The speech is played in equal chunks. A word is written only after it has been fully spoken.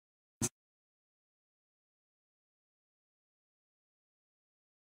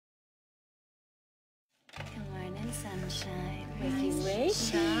sunshine. Wakey, wake.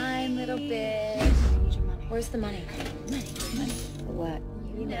 Shine, little bitch. I need your money. Where's the money? Money. For what?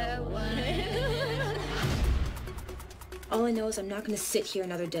 You know what? All I know is I'm not gonna sit here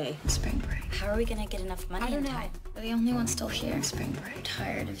another day. Spring break. How are we gonna get enough money? I don't in know. time? We're the only ones still here. Spring break.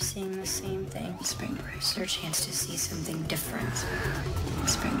 Tired of seeing the same thing. Spring break. It's your chance to see something different.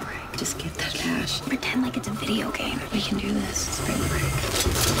 Spring break. Just get that cash. Pretend like it's a video game. We can do this. Spring break.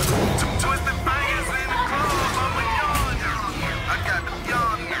 Twisted fingers in the clothes on my yard. I got the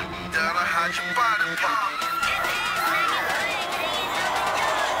yard. Down to hide your body part.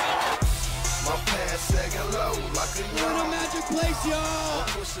 My pants sagging low like a You're in a magic place, y'all.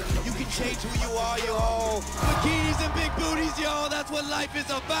 You can change who you are, y'all. Bikinis and big booties, y'all. That's what life is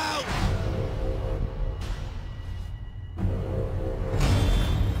about.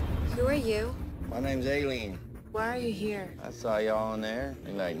 Who are you? My name's Alien. Why are you here? I saw y'all in there.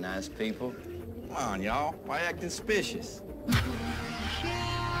 They like nice people. Come on, y'all. Why acting suspicious?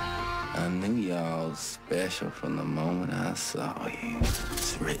 I knew y'all was special from the moment I saw you.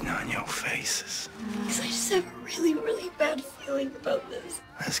 It's written on your faces. Because I just have a really, really bad feeling about this.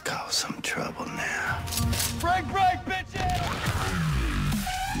 Let's cause some trouble now. Break, bitches!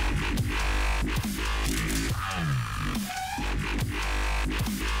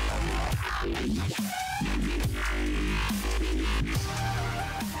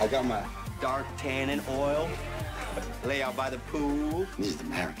 I got my dark tannin oil. Lay out by the pool. This is the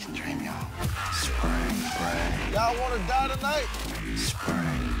American dream, y'all. Spring break. Y'all want to die tonight?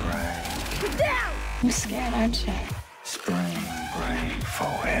 Spring break. Get down! You're scared, aren't you? Spring break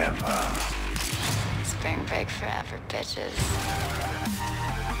forever. Spring break forever, bitches.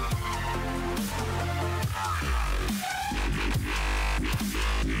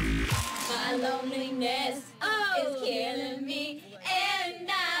 My loneliness is killing me, and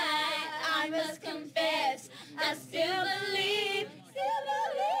I must confess, I still believe.